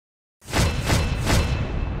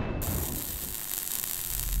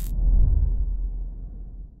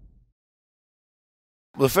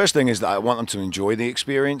Well, the first thing is that I want them to enjoy the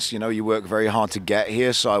experience. You know, you work very hard to get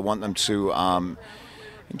here, so I want them to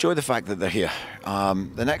enjoy the fact that they're here.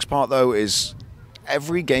 The next part, though, is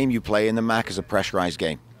every game you play in the MAAC is a pressurized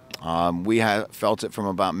game. We have felt it from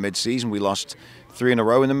about mid-season. We lost 3 in a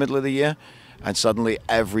row in the middle of the year, and suddenly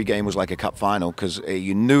every game was like a cup final because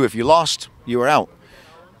you knew if you lost, you were out.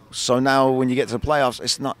 So now when you get to the playoffs,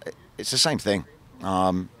 it's the same thing.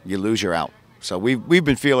 You lose, you're out. So we've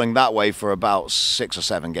been feeling that way for about 6 or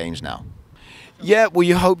 7 games now. Yeah, well,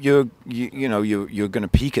 you hope you're going to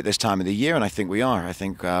peak at this time of the year, and I think we are. I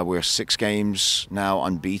think we're 6 games now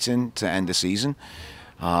unbeaten to end the season.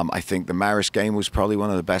 I think the Marist game was probably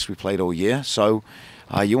one of the best we played all year. So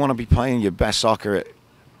you want to be playing your best soccer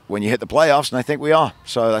when you hit the playoffs, and I think we are.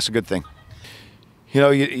 So that's a good thing. You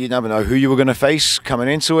know, you never know who you were going to face coming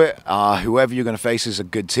into it. Whoever you're going to face is a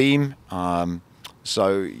good team.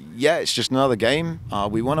 So, yeah, it's just another game.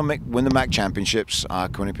 We want to win the MAAC championships.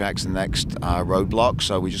 Quinnipiac's the next roadblock,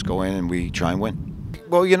 so we just go in and we try and win.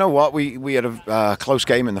 Well, you know what? We had a close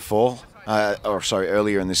game in the fall,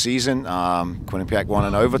 earlier in the season. Quinnipiac won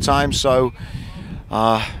in overtime, so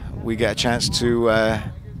we get a chance to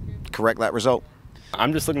correct that result.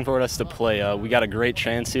 I'm just looking forward to us to play. We got a great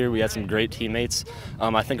chance here. We had some great teammates.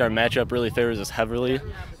 I think our matchup really favors us heavily,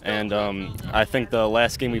 and I think the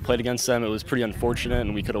last game we played against them, it was pretty unfortunate,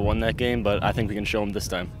 and we could have won that game, but I think we can show them this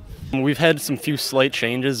time. We've had some few slight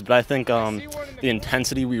changes, but I think the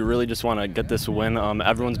intensity, we really just want to get this win.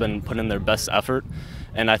 Everyone's been putting in their best effort,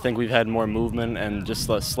 and I think we've had more movement, and just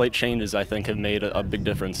the slight changes, I think, have made a big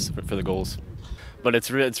difference for the goals. But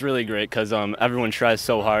it's really great because everyone tries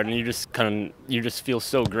so hard, and you just feel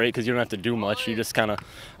so great because you don't have to do much. You just kind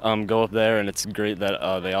of go up there, and it's great that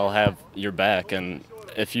they all have your back. And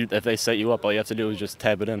if they set you up, all you have to do is just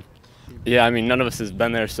tap it in. Yeah, I mean, none of us has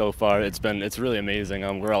been there so far. It's really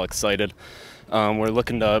amazing. We're all excited. We're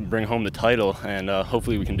looking to bring home the title, and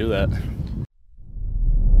hopefully we can do that.